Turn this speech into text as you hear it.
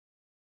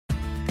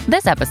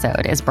This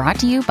episode is brought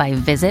to you by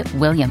Visit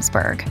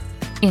Williamsburg.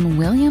 In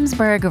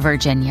Williamsburg,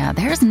 Virginia,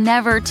 there's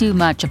never too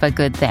much of a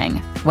good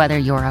thing. Whether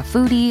you're a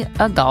foodie,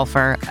 a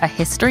golfer, a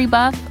history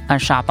buff, a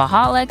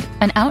shopaholic,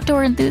 an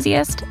outdoor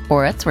enthusiast,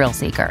 or a thrill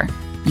seeker,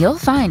 you'll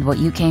find what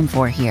you came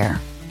for here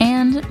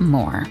and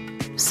more.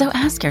 So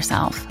ask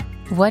yourself,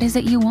 what is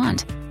it you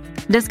want?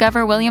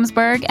 Discover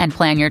Williamsburg and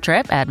plan your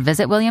trip at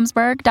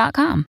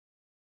visitwilliamsburg.com.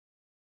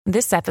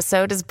 This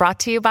episode is brought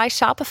to you by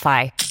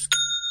Shopify.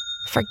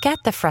 Forget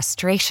the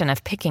frustration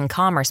of picking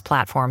commerce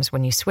platforms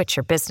when you switch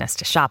your business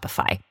to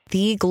Shopify,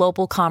 the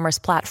global commerce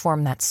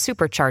platform that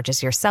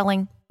supercharges your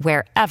selling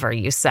wherever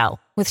you sell.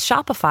 With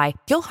Shopify,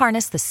 you'll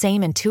harness the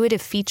same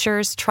intuitive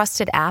features,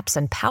 trusted apps,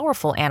 and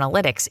powerful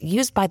analytics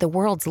used by the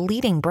world's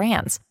leading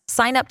brands.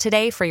 Sign up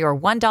today for your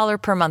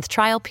 $1 per month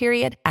trial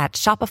period at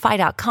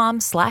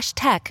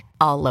shopify.com/tech,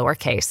 all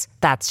lowercase.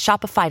 That's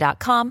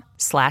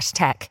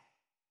shopify.com/tech.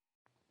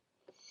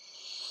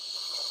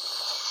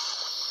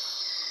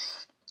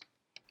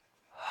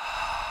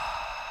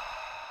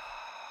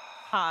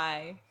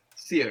 Hi.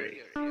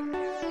 Theory.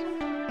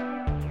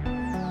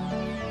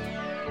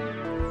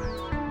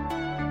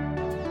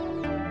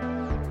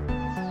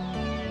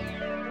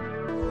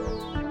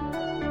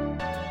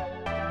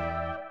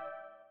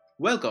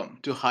 Welcome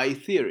to High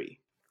Theory.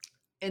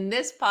 In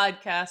this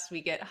podcast,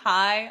 we get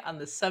high on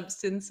the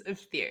substance of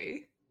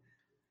theory.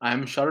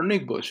 I'm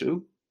Sharonik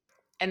Boshu.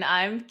 And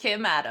I'm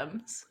Kim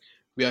Adams.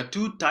 We are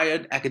two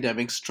tired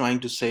academics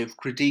trying to save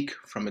critique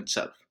from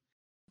itself.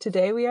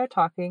 Today we are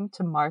talking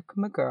to Mark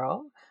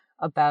McGurl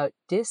about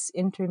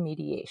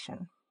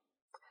disintermediation.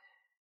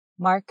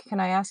 Mark,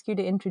 can I ask you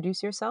to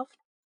introduce yourself?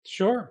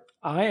 Sure.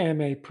 I am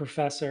a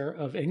professor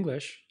of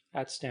English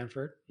at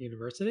Stanford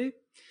University.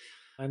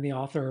 I'm the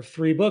author of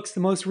 3 books, the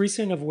most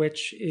recent of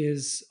which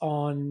is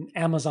on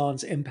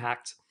Amazon's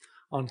impact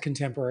on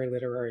contemporary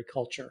literary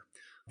culture.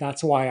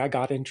 That's why I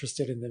got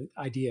interested in the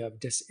idea of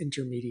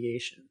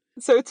disintermediation.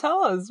 So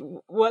tell us,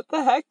 what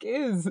the heck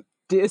is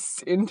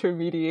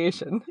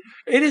disintermediation?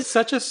 It is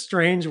such a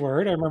strange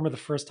word. I remember the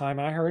first time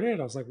I heard it,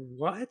 I was like,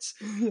 what?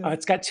 Yeah.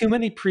 It's got too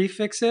many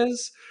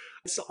prefixes.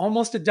 It's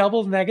almost a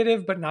double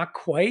negative, but not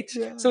quite.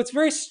 Yeah. So it's a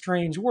very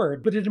strange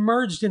word, but it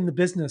emerged in the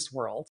business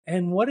world.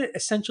 And what it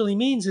essentially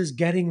means is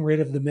getting rid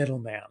of the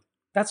middleman.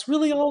 That's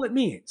really all it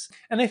means.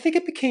 And I think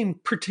it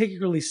became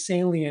particularly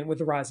salient with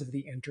the rise of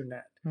the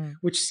internet,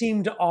 which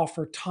seemed to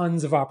offer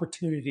tons of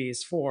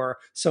opportunities for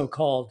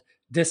so-called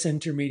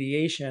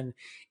disintermediation,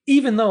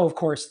 even though, of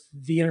course,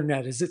 the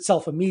internet is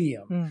itself a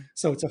medium.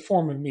 So it's a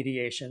form of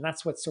mediation.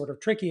 That's what's sort of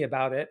tricky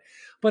about it.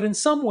 But in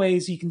some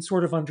ways, you can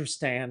sort of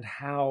understand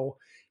how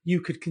you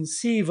could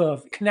conceive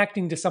of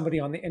connecting to somebody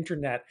on the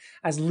internet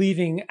as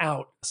leaving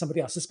out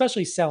somebody else,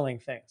 especially selling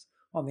things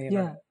on the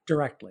internet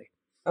directly.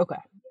 Okay.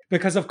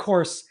 Because, of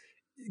course,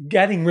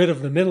 getting rid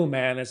of the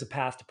middleman is a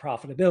path to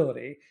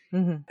profitability.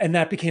 And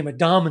that became a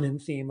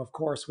dominant theme, of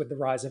course, with the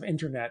rise of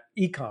internet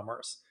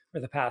e-commerce for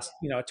the past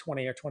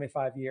 20 or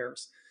 25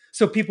 years.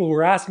 So people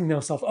were asking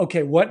themselves,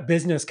 okay, what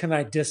business can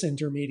I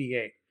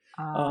disintermediate?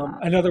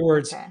 In other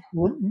words,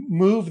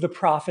 move the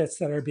profits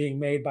that are being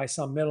made by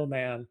some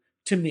middleman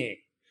to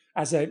me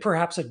as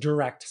perhaps a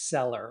direct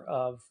seller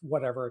of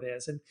whatever it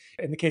is. And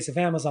in the case of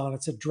Amazon,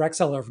 it's a direct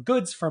seller of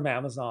goods from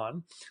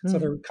Amazon. So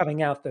they're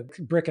cutting out the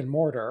brick and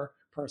mortar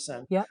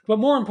person. Yeah. But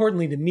more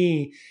importantly to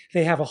me,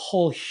 they have a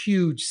whole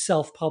huge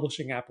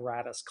self-publishing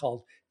apparatus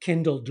called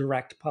Kindle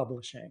Direct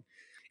Publishing.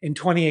 In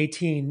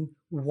 2018,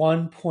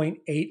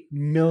 1.8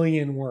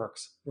 million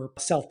works were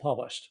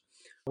self-published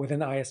with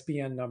an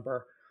ISBN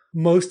number,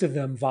 most of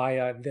them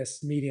via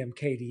this medium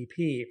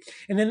KDP.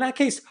 And in that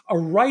case, a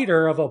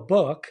writer of a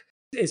book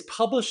is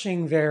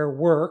publishing their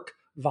work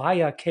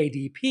via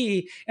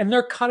KDP, and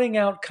they're cutting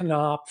out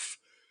Knopf,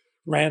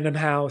 Random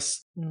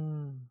House.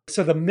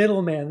 So the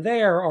middleman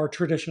there are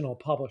traditional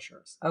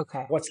publishers.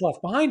 Okay. What's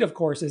left behind, of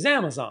course, is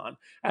Amazon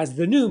as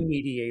the new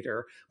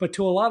mediator. But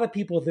to a lot of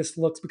people, this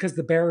looks, because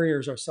the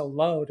barriers are so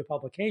low to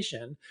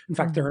publication. In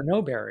fact, there are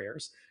no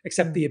barriers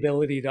except the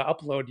ability to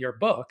upload your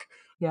book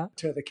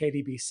to the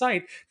KDP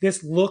site.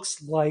 This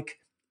looks like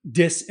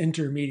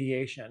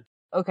disintermediation.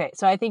 Okay,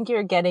 so I think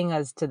you're getting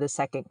us to the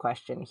second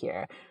question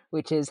here,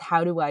 which is,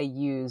 how do I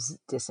use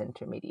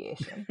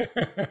disintermediation?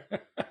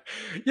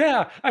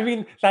 Yeah, I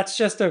mean, that's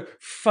just a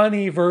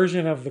funny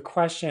version of the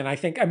question.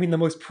 The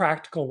most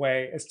practical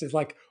way is to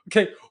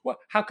okay,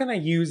 how can I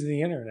use the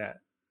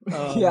internet?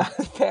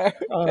 Fair.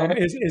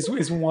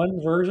 Is one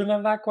version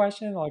of that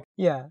question.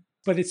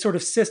 But it's sort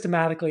of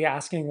systematically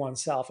asking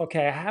oneself,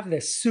 okay, I have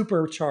this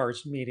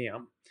supercharged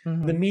medium,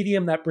 the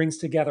medium that brings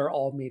together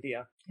all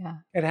media. Yeah.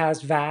 It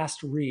has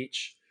vast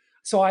reach.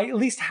 So I at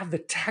least have the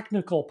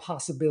technical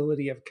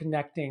possibility of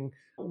connecting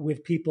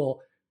with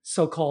people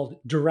so-called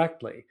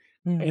directly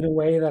in a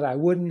way that I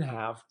wouldn't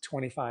have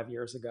 25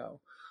 years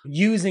ago.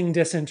 Using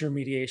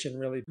disintermediation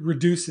really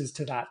reduces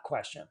to that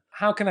question.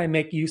 How can I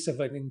make use of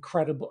an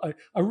incredible,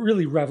 a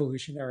really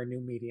revolutionary new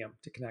medium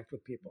to connect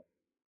with people?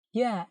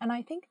 Yeah, and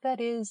I think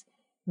that is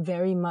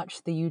very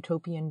much the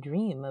utopian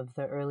dream of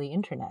the early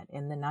internet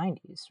in the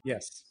 90s.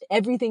 Yes.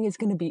 Everything is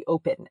going to be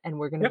open and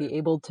we're going to Yep. be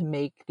able to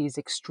make these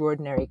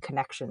extraordinary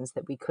connections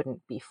that we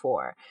couldn't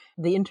before.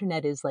 The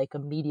internet is like a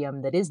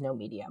medium that is no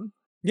medium.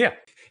 Yeah.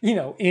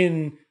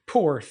 In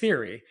poor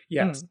theory,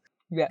 yes.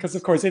 Yes. Because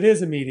of course it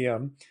is a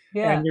medium.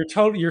 Yeah. And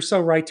you're so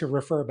right to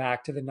refer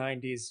back to the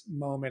 90s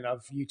moment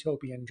of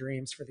utopian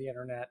dreams for the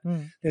internet.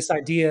 This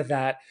idea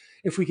that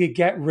if we could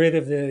get rid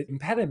of the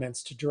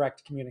impediments to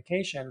direct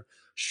communication,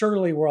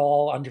 surely we'll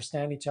all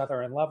understand each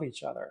other and love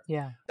each other.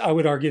 Yeah. I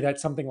would argue that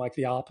something like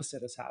the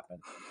opposite has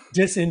happened.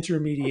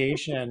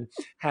 Disintermediation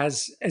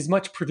has as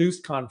much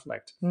produced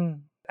conflict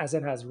as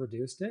it has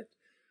reduced it.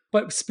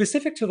 But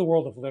specific to the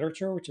world of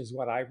literature, which is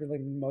what I really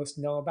most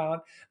know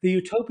about, the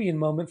utopian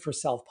moment for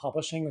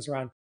self-publishing was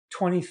around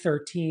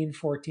 2013,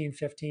 14,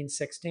 15,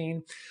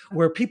 16,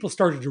 where people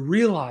started to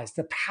realize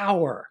the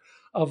power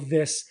of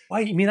this.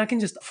 I mean, I can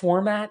just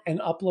format and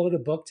upload a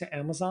book to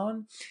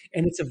Amazon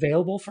and it's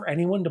available for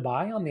anyone to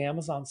buy on the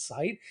Amazon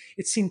site.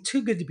 It seemed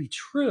too good to be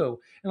true.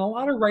 And a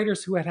lot of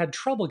writers who had had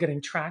trouble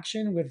getting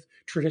traction with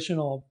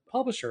traditional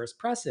publishers,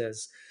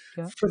 presses,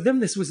 for them,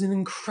 this was an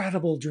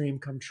incredible dream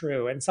come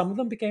true. And some of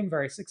them became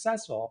very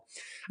successful.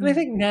 And I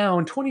think now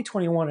in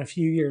 2021, a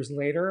few years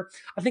later,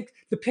 I think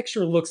the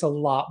picture looks a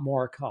lot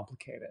more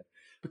complicated.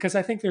 Because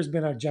I think there's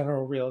been a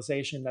general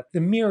realization that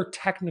the mere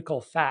technical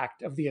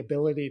fact of the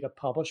ability to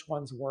publish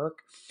one's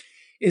work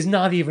is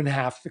not even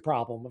half the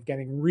problem of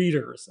getting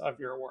readers of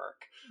your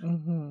work.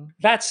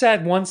 That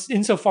said,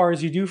 insofar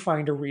as you do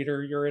find a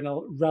reader, you're in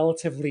a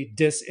relatively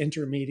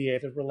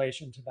disintermediated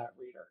relation to that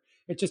reader.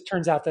 It just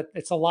turns out that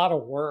it's a lot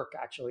of work,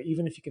 actually.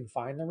 Even if you can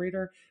find the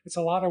reader, it's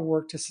a lot of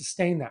work to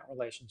sustain that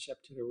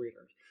relationship to the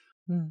reader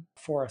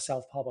for a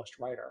self-published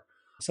writer.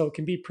 So it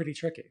can be pretty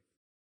tricky.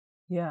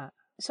 Yeah.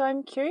 So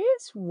I'm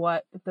curious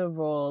what the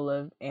role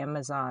of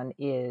Amazon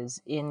is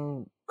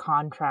in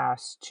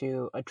contrast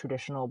to a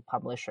traditional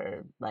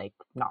publisher like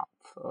Knopf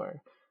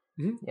or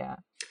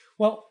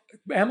Well,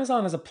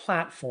 Amazon is a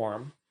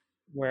platform,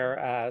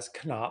 whereas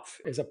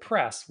Knopf is a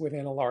press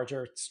within a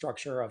larger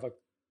structure of a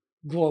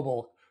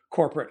global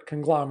corporate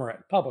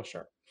conglomerate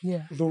publisher.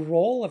 Yeah. The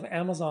role of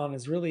Amazon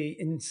is really,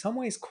 in some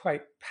ways,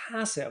 quite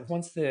passive.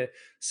 Once the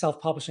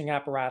self-publishing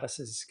apparatus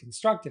is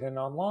constructed and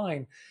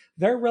online,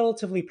 they're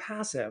relatively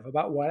passive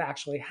about what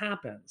actually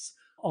happens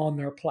on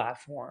their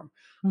platform.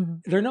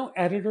 There are no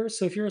editors.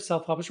 So if you're a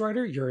self-published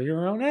writer, you're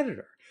your own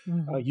editor.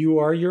 You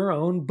are your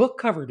own book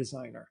cover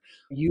designer.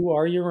 You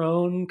are your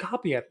own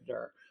copy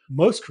editor.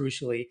 Most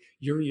crucially,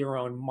 you're your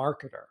own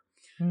marketer.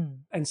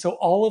 And so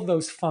all of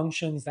those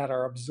functions that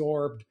are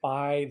absorbed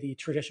by the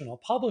traditional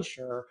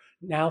publisher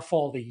now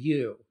fall to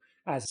you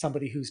as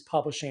somebody who's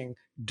publishing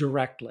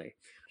directly.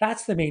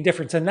 That's the main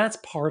difference. And that's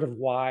part of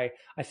why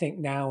I think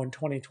now in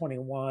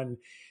 2021,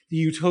 the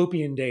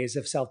utopian days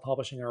of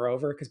self-publishing are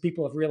over, because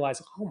people have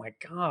realized, oh my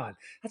God,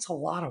 that's a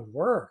lot of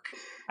work,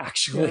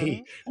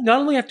 actually. Not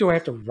only do I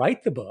have to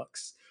write the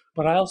books,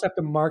 but I also have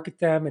to market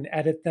them and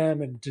edit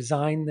them and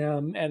design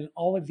them. And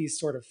all of these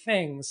sort of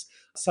things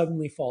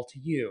suddenly fall to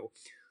you.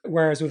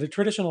 Whereas with a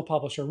traditional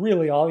publisher,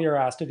 really all you're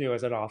asked to do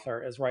as an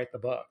author is write the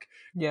book.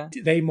 Yeah.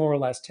 They more or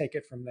less take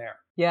it from there.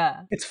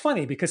 Yeah. It's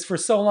funny because for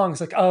so long,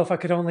 it's like, oh, if I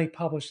could only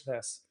publish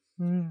this.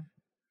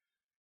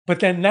 But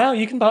then now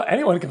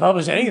anyone can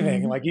publish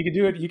anything. Like you could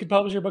do it. You could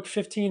publish your book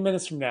 15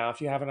 minutes from now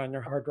if you have it on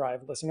your hard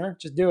drive, listener.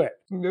 Just do it.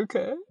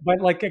 Okay. But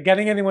like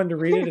getting anyone to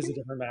read it is a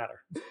different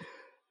matter.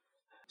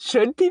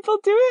 Should people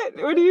do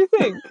it? What do you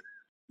think?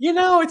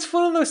 It's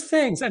one of those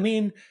things. I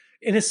mean,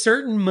 in a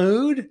certain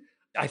mood,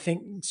 I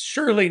think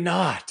surely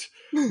not.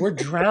 We're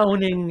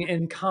drowning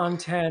in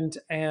content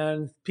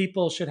and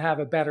people should have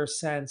a better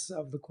sense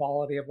of the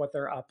quality of what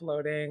they're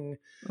uploading.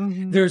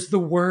 There's the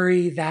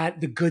worry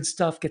that the good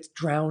stuff gets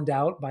drowned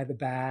out by the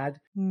bad.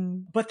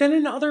 But then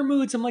in other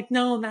moods, I'm like,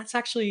 no, that's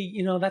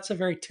actually, that's a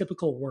very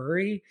typical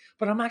worry,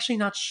 but I'm actually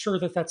not sure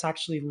that that's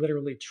actually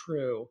literally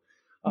true.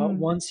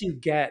 Once you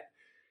get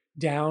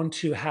down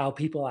to how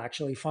people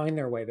actually find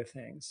their way to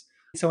things.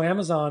 So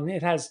Amazon,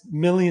 it has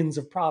millions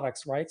of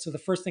products, right? So the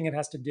first thing it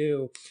has to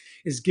do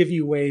is give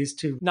you ways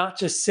to not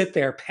just sit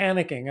there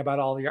panicking about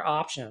all your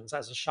options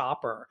as a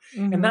shopper.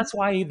 And that's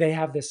why they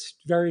have this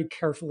very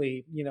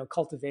carefully,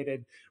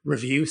 cultivated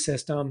review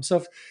system.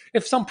 So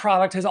if some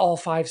product has all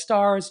 5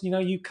 stars,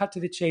 you cut to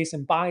the chase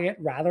and buy it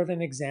rather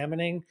than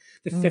examining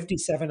the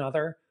 57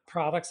 other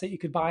products that you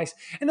could buy.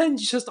 And then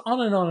just on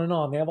and on and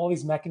on. They have all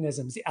these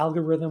mechanisms, the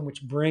algorithm,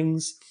 which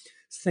brings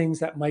things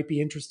that might be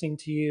interesting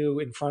to you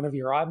in front of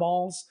your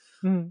eyeballs.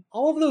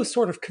 All of those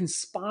sort of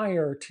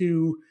conspire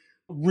to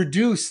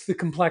reduce the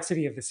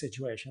complexity of the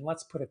situation.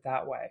 Let's put it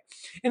that way.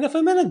 And if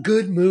I'm in a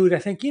good mood, I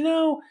think,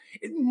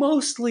 it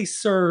mostly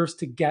serves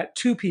to get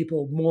to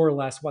people more or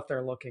less what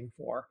they're looking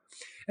for.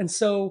 And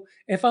so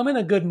if I'm in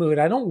a good mood,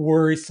 I don't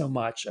worry so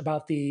much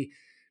about the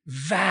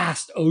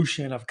vast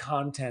ocean of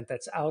content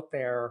that's out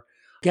there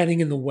getting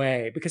in the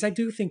way, because I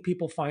do think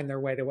people find their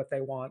way to what they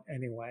want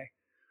anyway.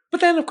 But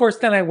then, of course,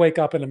 then I wake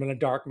up and I'm in a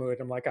dark mood.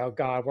 I'm like, oh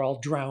God, we're all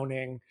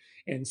drowning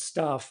in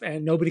stuff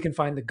and nobody can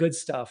find the good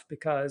stuff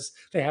because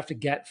they have to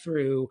get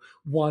through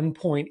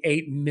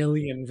 1.8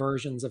 million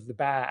versions of the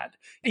bad.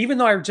 Even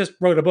though I just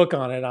wrote a book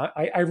on it,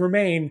 I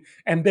remain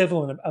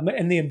ambivalent,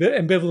 and the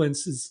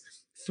ambivalence is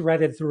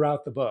threaded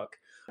throughout the book.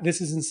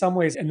 This is in some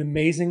ways an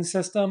amazing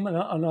system, and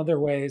in other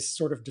ways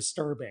sort of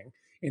disturbing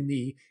in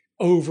the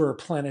over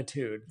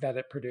plenitude that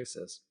it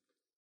produces.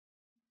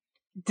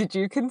 Did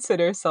you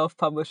consider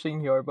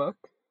self-publishing your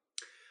book?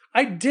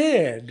 I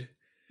did.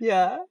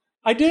 Yeah.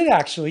 I did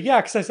actually, yeah,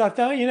 because I thought,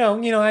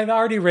 I'd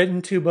already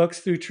written 2 books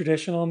through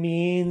traditional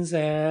means,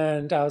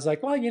 and I was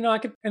like, well, I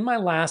could. And my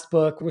last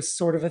book was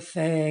sort of a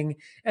thing,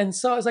 and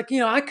so I was like,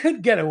 I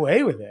could get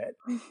away with it.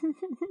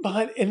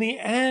 But in the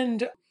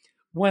end,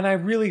 when I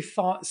really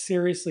thought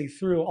seriously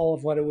through all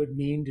of what it would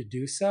mean to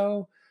do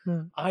so,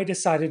 I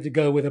decided to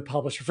go with a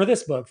publisher for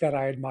this book that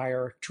I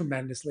admire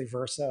tremendously,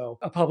 Verso,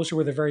 a publisher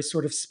with a very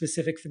sort of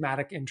specific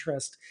thematic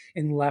interest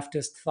in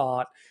leftist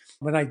thought.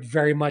 And I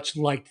very much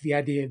liked the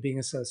idea of being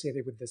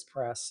associated with this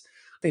press.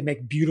 They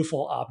make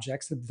beautiful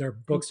objects. Their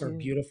books are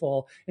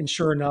beautiful. And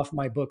sure enough,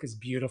 my book is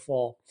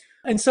beautiful.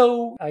 And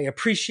so I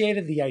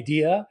appreciated the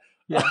idea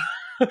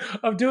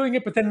of doing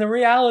it. But then the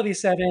reality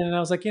set in and I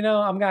was like,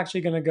 I'm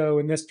actually going to go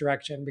in this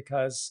direction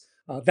because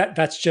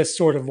that's just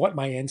sort of what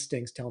my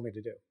instincts tell me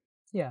to do.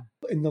 Yeah.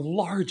 In the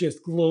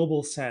largest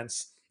global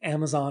sense,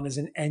 Amazon is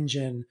an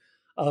engine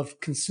of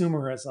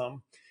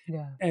consumerism.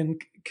 Yeah.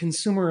 And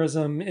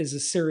consumerism is a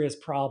serious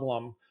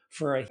problem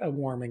for a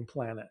warming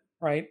planet,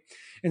 right?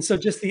 And so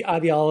just the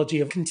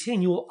ideology of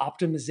continual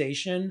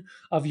optimization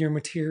of your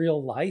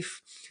material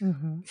life,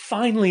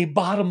 finally,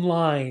 bottom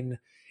line,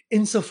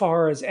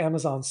 insofar as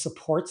Amazon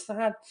supports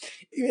that,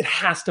 it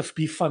has to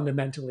be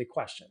fundamentally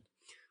questioned.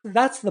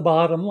 That's the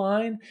bottom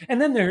line. And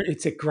then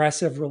it's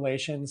aggressive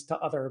relations to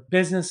other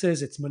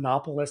businesses, it's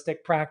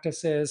monopolistic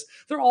practices.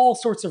 There are all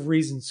sorts of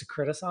reasons to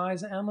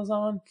criticize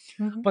Amazon.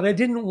 But I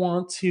didn't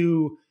want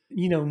to,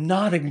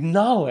 not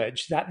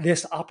acknowledge that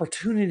this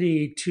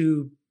opportunity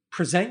to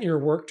present your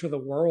work to the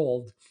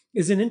world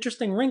is an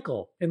interesting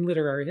wrinkle in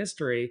literary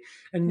history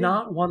and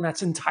not one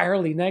that's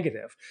entirely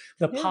negative.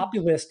 The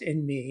populist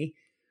in me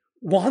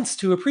wants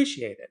to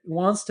appreciate it,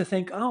 wants to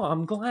think, oh,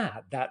 I'm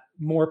glad that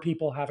more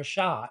people have a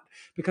shot,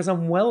 because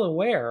I'm well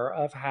aware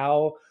of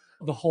how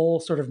the whole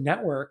sort of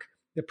network,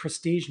 the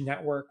prestige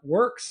network,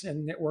 works,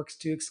 and it works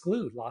to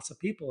exclude lots of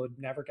people who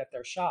never get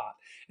their shot.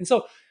 And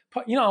so,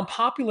 I'm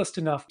populist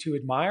enough to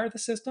admire the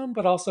system,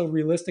 but also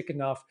realistic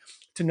enough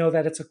to know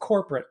that it's a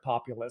corporate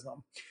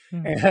populism.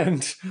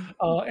 And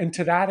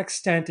to that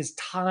extent is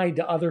tied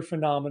to other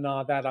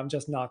phenomena that I'm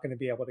just not going to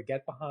be able to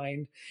get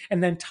behind.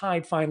 And then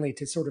tied finally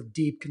to sort of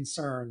deep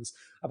concerns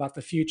about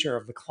the future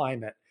of the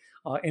climate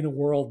in a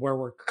world where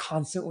we're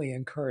constantly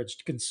encouraged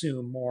to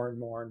consume more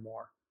and more and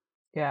more.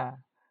 Yeah.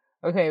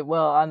 Okay,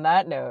 well, on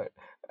that note,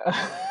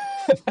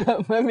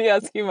 let me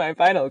ask you my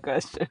final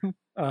question.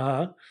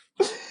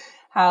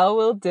 How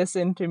will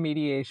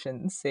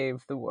disintermediation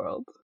save the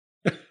world?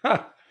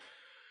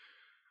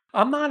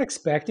 I'm not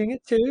expecting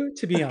it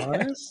to be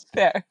honest.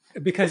 Fair.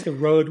 Because the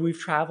road we've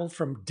traveled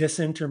from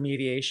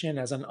disintermediation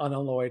as an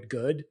unalloyed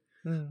good,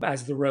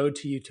 as the road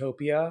to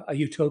utopia, a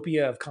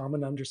utopia of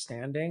common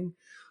understanding,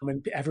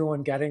 and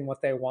everyone getting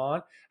what they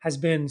want, has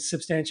been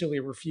substantially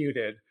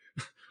refuted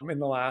in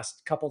the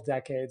last couple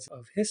decades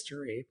of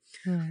history.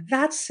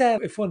 That said,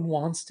 if one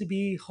wants to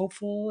be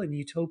hopeful and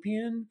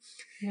utopian,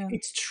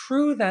 it's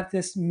true that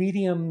this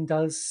medium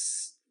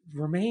does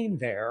remain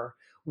there,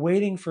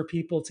 waiting for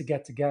people to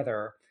get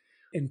together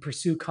and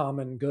pursue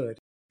common good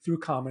through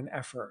common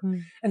effort.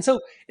 And so,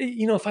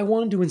 if I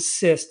wanted to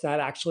insist that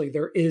actually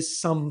there is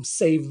some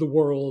save the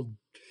world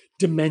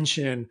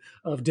dimension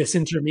of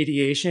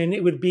disintermediation,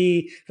 it would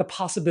be the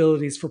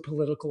possibilities for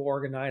political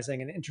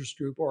organizing and interest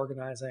group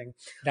organizing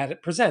that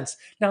it presents.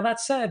 Now, that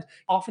said,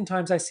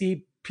 oftentimes I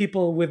see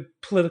people with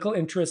political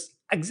interests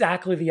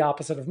exactly the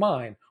opposite of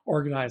mine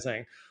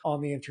organizing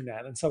on the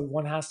internet. And so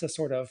one has to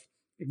sort of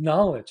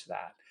acknowledge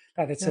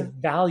that it's a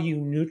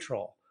value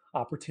neutral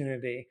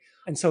opportunity.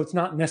 And so it's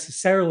not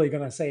necessarily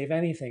going to save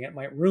anything. It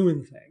might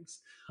ruin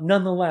things.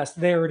 Nonetheless,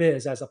 there it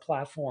is as a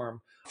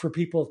platform for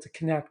people to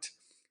connect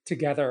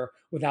together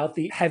without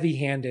the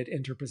heavy-handed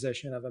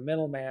interposition of a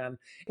middleman.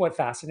 What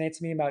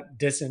fascinates me about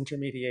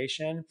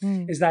disintermediation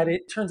is that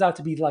it turns out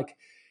to be like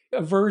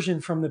a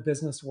version from the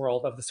business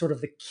world of the sort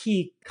of the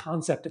key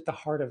concept at the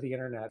heart of the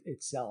internet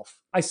itself.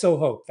 I so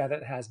hope that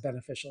it has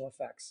beneficial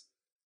effects.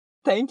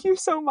 Thank you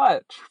so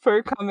much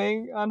for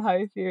coming on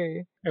High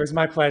Theory. It was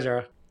my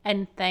pleasure.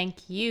 And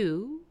thank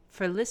you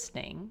for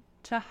listening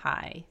to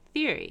High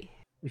Theory.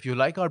 If you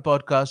like our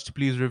podcast,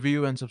 please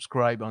review and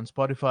subscribe on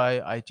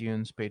Spotify,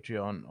 iTunes,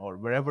 Patreon, or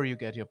wherever you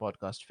get your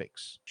podcast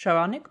fix.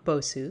 Sharonik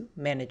Bosu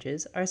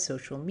manages our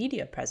social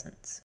media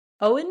presence.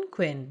 Owen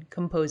Quinn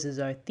composes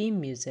our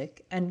theme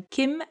music, and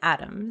Kim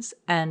Adams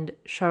and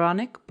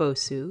Sharonik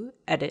Bosu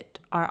edit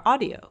our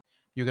audio.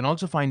 You can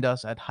also find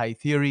us at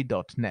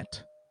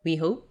hightheory.net. We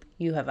hope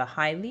you have a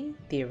highly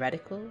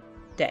theoretical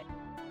day.